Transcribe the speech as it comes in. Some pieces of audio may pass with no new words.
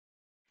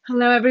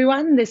Hello,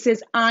 everyone. This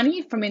is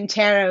Ani from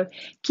Intero,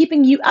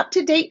 keeping you up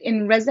to date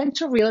in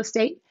residential real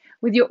estate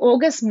with your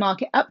August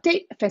market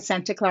update for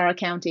Santa Clara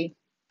County.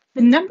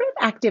 The number of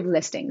active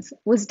listings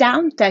was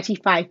down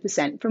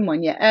 35% from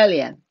 1 year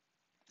earlier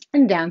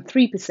and down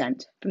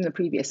 3% from the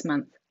previous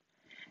month.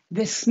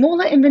 This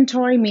smaller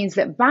inventory means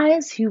that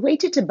buyers who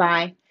waited to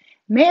buy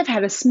may have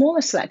had a smaller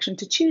selection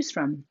to choose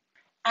from.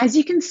 As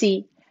you can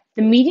see,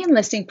 the median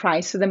listing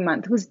price for the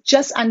month was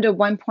just under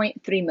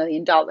 $1.3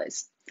 million.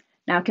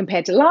 Now,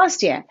 compared to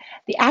last year,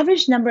 the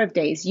average number of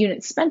days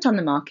units spent on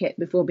the market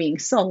before being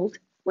sold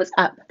was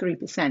up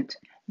 3%.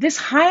 This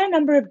higher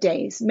number of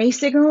days may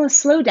signal a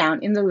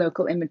slowdown in the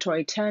local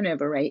inventory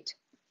turnover rate.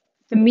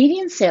 The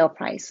median sale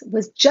price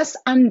was just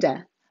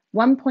under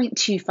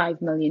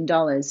 $1.25 million,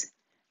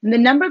 and the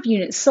number of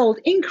units sold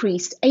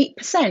increased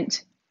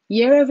 8%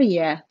 year over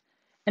year,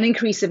 an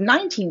increase of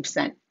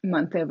 19%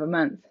 month over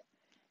month.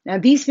 Now,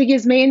 these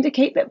figures may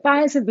indicate that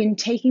buyers have been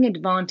taking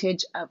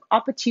advantage of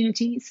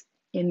opportunities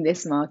in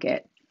this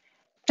market.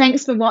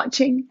 Thanks for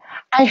watching.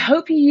 I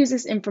hope you use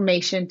this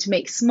information to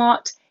make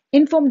smart,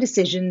 informed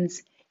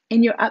decisions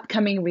in your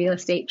upcoming real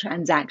estate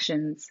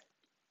transactions.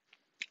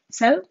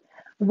 So,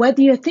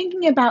 whether you're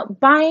thinking about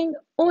buying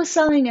or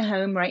selling a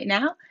home right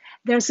now,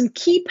 there are some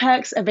key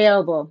perks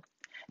available.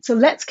 So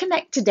let's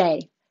connect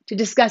today to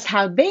discuss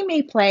how they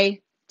may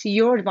play to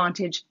your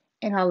advantage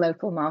in our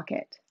local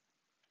market.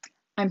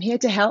 I'm here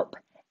to help,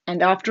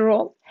 and after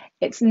all,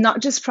 it's not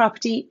just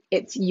property,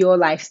 it's your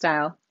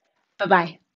lifestyle. Bye-bye.